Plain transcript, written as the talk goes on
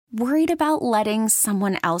Worried about letting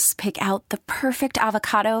someone else pick out the perfect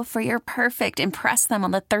avocado for your perfect impress them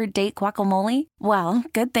on the third date guacamole? Well,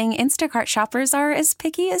 good thing Instacart shoppers are as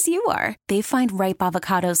picky as you are. They find ripe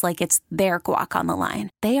avocados like it's their guac on the line.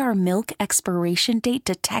 They are milk expiration date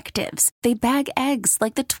detectives. They bag eggs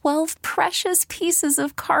like the 12 precious pieces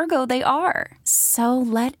of cargo they are. So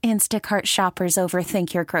let Instacart shoppers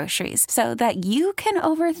overthink your groceries so that you can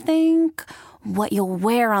overthink what you'll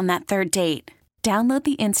wear on that third date. Download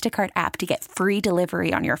the Instacart app to get free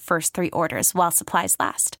delivery on your first 3 orders while supplies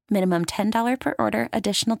last. Minimum $10 per order.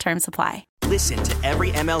 Additional terms apply. Listen to every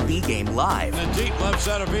MLB game live. In the deep left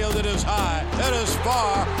center field, it is high, it is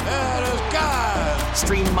far, it is God.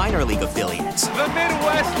 Stream minor league affiliates. The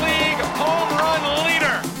Midwest League home run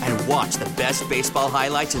leader. And watch the best baseball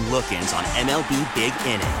highlights and look-ins on MLB Big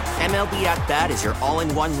Inning. MLB At Bat is your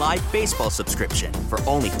all-in-one live baseball subscription for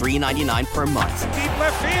only $3.99 per month. Deep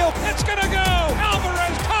left field, it's gonna go.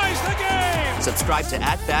 Alvarez ties the game. Subscribe to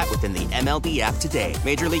At Bat within the MLB app today.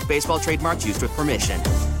 Major League Baseball trademarks used with permission.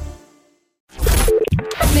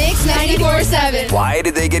 Mix 94.7. Why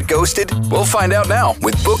did they get ghosted? We'll find out now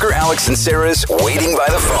with Booker, Alex, and Sarah's Waiting by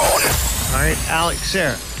the Phone. All right, Alex,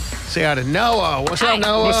 Sarah. Say hi to Noah. What's up,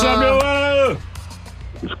 Noah? What's up, Noah?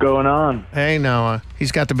 What's going on? Hey, Noah.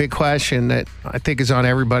 He's got the big question that I think is on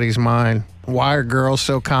everybody's mind. Why are girls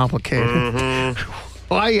so complicated? Mm-hmm.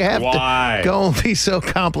 Why you have to go and be so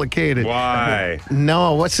complicated? Why?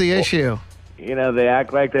 Noah, what's the issue? You know, they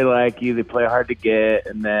act like they like you. They play hard to get.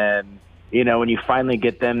 And then, you know, when you finally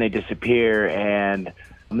get them, they disappear. And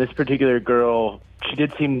this particular girl, she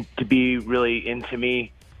did seem to be really into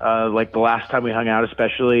me. Like the last time we hung out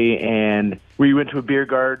especially, and we went to a beer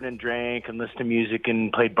garden and drank and listened to music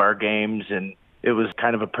and played bar games, and it was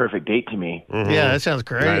kind of a perfect date to me. Mm-hmm. Yeah, that sounds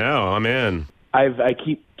great. I know, I'm in. I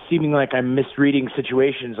keep seeming like I'm misreading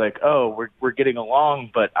situations, like, oh, we're getting along,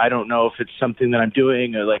 but I don't know if it's something that I'm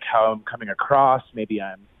doing or like how I'm coming across. Maybe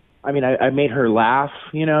I made her laugh,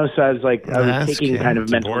 you know, so I was like, I was taking kind of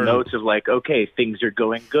mental notes of like, okay, things are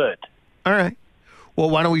going good. All right. Well,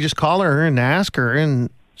 why don't we just call her and ask her and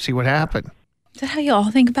see what happened? Is that how you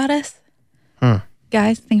all think about us?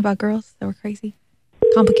 Guys, think about girls that were crazy?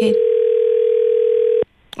 Complicated?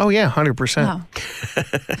 Oh, yeah, 100%.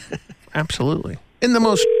 Absolutely. In the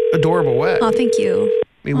most adorable way. Oh, thank you.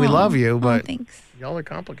 I mean, we love you, but thanks. y'all are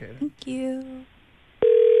complicated. Thank you.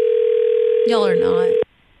 Y'all are not.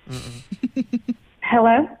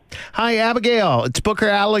 Hello? Hi, Abigail. It's Booker,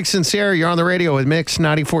 Alex, and Sarah. You're on the radio with Mix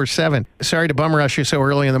 94.7. Sorry to bum rush you so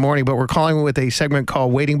early in the morning, but we're calling with a segment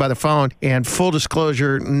called Waiting by the Phone. And full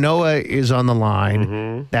disclosure, Noah is on the line.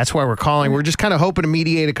 Mm-hmm. That's why we're calling. We're just kind of hoping to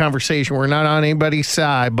mediate a conversation. We're not on anybody's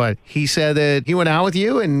side, but he said that he went out with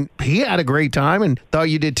you and he had a great time and thought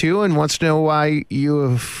you did too and wants to know why you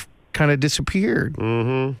have kind of disappeared.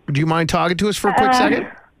 Mm-hmm. Do you mind talking to us for a quick second?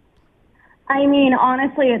 I mean,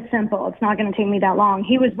 honestly, it's simple. It's not going to take me that long.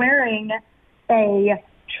 He was wearing a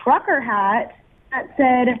trucker hat that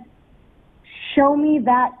said, "Show me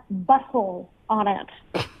that butthole" on it.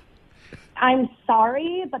 I'm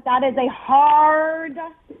sorry, but that is a hard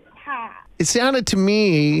hat. It sounded to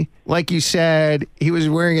me like you said he was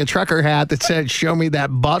wearing a trucker hat that said, "Show me that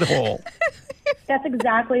butthole." That's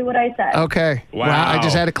exactly what I said. Okay. Wow. I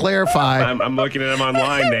just had to clarify. I'm looking at them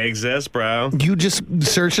online. They exist, bro. You just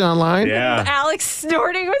searched it online? Yeah. Alex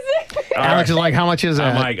snorting was it? Alex is like, how much is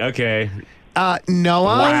that? I'm like, okay. Noah?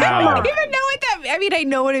 Wow. I don't even know what that means. I mean, I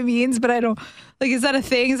know what it means, but I don't. Like, is that a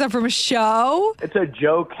thing? Is that from a show? It's a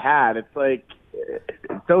joke hat. It's like,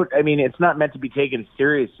 it's not meant to be taken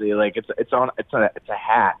seriously. Like, it's a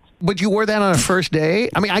hat. But you wore that on a first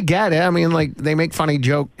date? I mean, I get it. I mean, like, they make funny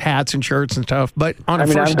joke hats and shirts and stuff. But on a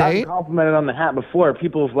first date? I've complimented on the hat before.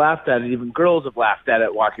 People have laughed at it. Even girls have laughed at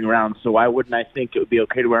it walking around. So why wouldn't I think it would be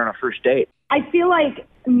okay to wear on a first date? I feel like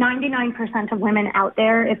 99% of women out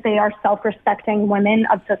there, if they are self-respecting women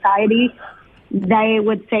of society, they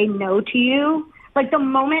would say no to you. Like, the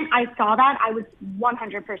moment I saw that, I was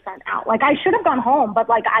 100% out. Like, I should have gone home, but,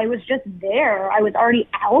 like, I was just there. I was already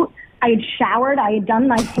out. I had showered. I had done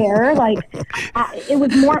my hair. Like, it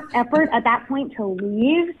was more effort at that point to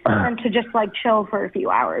leave than to just, like, chill for a few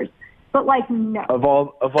hours. But, like, no. Of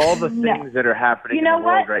all the things that are happening in the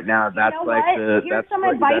world right now, that's Here's some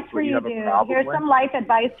advice for you, dude. Here's some life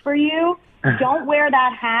advice for you. Don't wear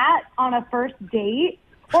that hat on a first date.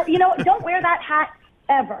 Or, don't wear that hat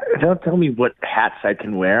ever. Don't tell me what hats I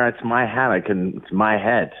can wear. It's my hat. It's my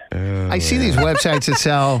head. I see these websites that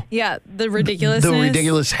sell Yeah, the ridiculousness. the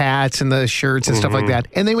ridiculous hats and the shirts and stuff like that.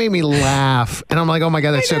 And they made me laugh. And I'm like, oh my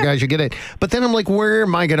God, that's so guys, you get it. But then I'm like, where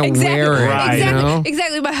am I going to wear it? Right. You know?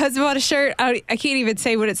 Exactly. My husband bought a shirt. I can't even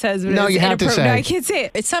say what it says. But No, it's you have to say. No, I can't say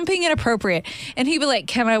it. It's something inappropriate. And he'd be like,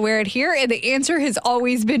 can I wear it here? And the answer has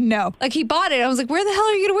always been no. Like, he bought it. I was like, where the hell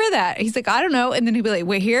are you going to wear that? He's like, I don't know. And then he'd be like,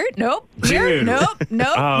 wait, here? Nope. Here? Dude. Nope.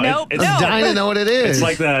 Nope. Oh, nope. it's I'm dying to know what it is. It's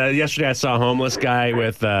like yesterday I saw a homeless guy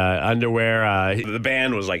with underwear. The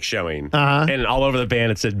band was like showing, and all over the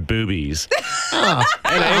band it said boobies. Oh.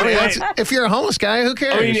 I mean, if you're a homeless guy, who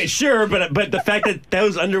cares? I mean, sure, but the fact that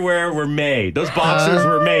those underwear were made, those boxers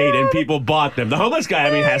were made, and people bought them. The homeless guy,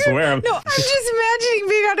 I mean, has to wear them. No, I'm just imagining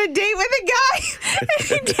being on a date with a guy and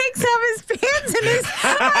he takes off his pants and his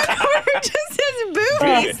underwear just says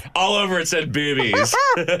boobies. All over it said boobies.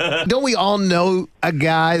 Don't we all know a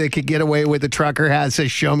guy that could get away with a trucker hat that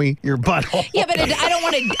says, show me your butthole? Yeah, but I don't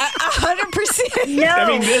want to 100%. No. I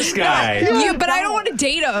mean, this guy. Yeah, but I don't want to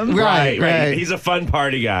date him. Right. He's a fun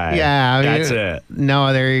party guy. Yeah. I mean, That's it.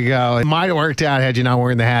 No, there you go. It might have worked out had you not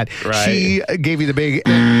worn the hat. Right. She gave you the big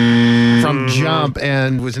from jump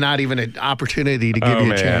and was not even an opportunity to give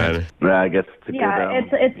you a chance. Well, I guess it's a Yeah,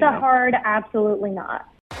 good, it's a hard absolutely not.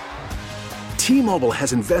 T-Mobile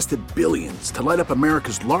has invested billions to light up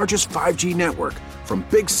America's largest 5G network, from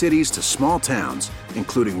big cities to small towns,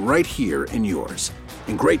 including right here in yours.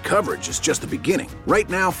 And great coverage is just the beginning. Right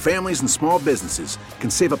now, families and small businesses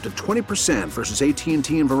can save up to 20% versus AT&T and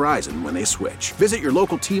Verizon when they switch. Visit your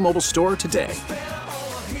local T-Mobile store today.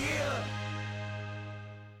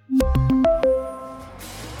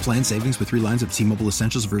 Plan savings with 3 lines of T-Mobile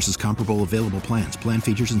Essentials versus comparable available plans. Plan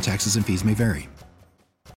features and taxes and fees may vary.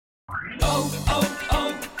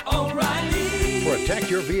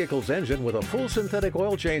 Protect your vehicle's engine with a full synthetic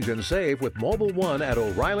oil change and save with Mobil 1 at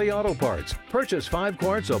O'Reilly Auto Parts. Purchase 5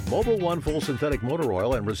 quarts of Mobil 1 full synthetic motor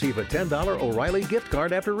oil and receive a $10 O'Reilly gift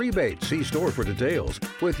card after rebate. See store for details.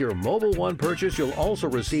 With your Mobil 1 purchase, you'll also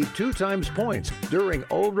receive 2 times points during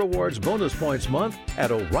O Rewards Bonus Points Month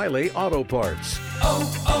at O'Reilly Auto Parts.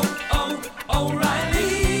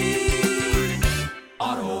 O'Reilly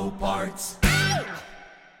Auto Parts.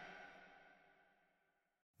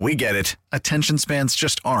 We get it. Attention spans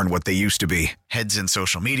just aren't what they used to be. Heads in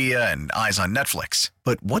social media and eyes on Netflix.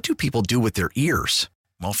 But what do people do with their ears?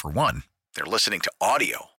 Well, for one, they're listening to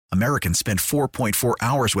audio. Americans spend 4.4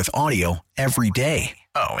 hours with audio every day.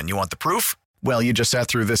 Oh, and you want the proof? Well, you just sat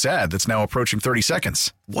through this ad that's now approaching 30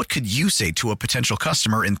 seconds. What could you say to a potential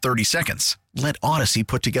customer in 30 seconds? Let Odyssey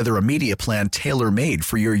put together a media plan tailor-made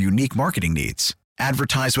for your unique marketing needs.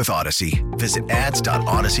 Advertise with Odyssey. Visit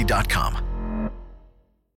ads.odyssey.com.